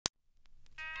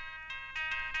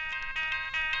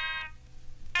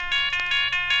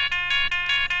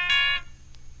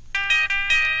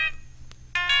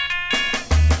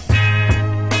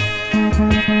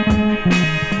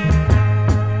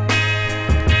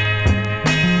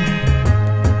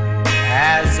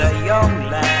a young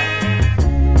lad,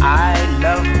 I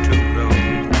loved to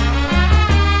roam.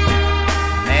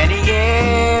 Many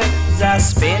years I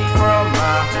spent from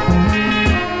my home,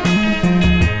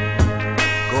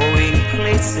 going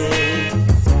places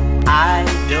I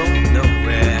don't know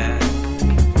where.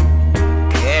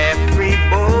 Carefree,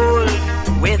 bold,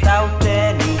 without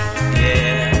any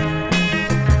care.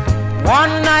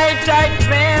 One night I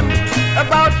dreamt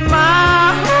about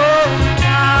my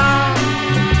hometown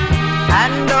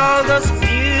and all those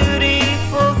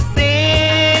beautiful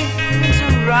things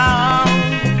around,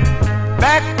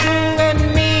 beckoning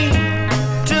me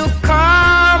to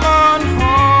come on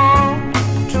home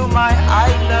to my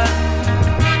island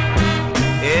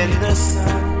in the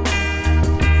sun,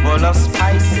 full of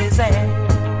spices and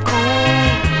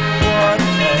cool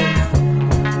waters,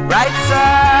 bright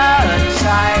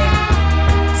sunshine,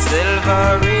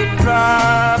 silvery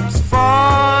drops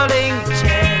falling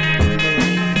gently.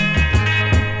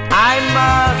 I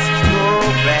must go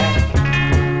back,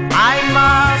 I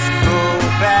must go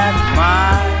back.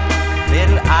 My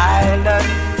little island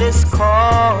is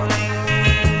calling me.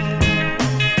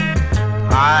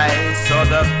 I saw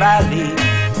the valley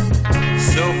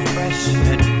so fresh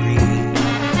and green,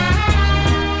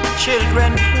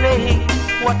 children playing,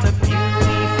 what a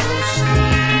beautiful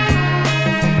scene.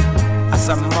 I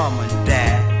saw mom and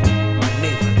dad, my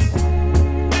neighbors,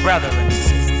 brother and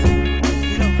sister.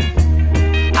 You know,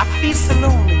 I feel so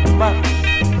lonely, but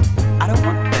I don't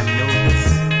want them to know this,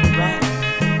 right?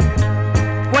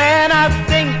 When I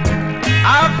think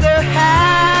of the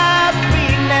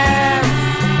happiness,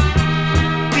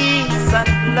 peace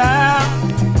and love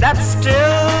that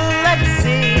still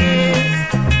exists,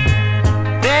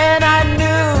 then I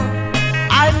knew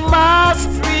I must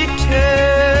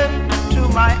return to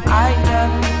my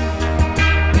island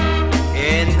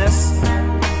in the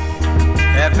sun,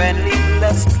 heavenly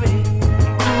blessed with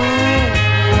cool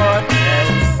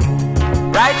waters,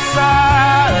 bright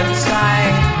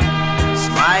sunshine,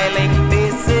 smiling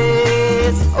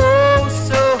faces, oh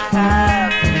so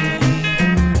happy.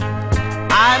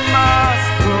 I must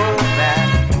go back,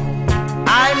 I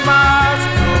must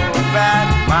go back.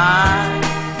 My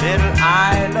little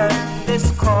island is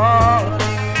calling.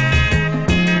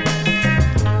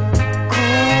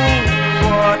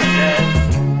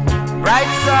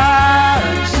 Bright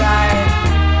sunshine,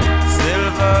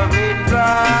 silvery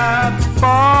drops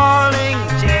falling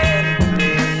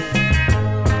gently.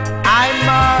 I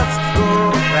must go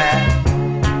back,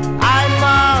 I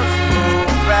must go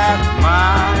back.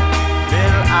 My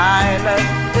little island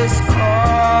is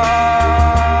calling.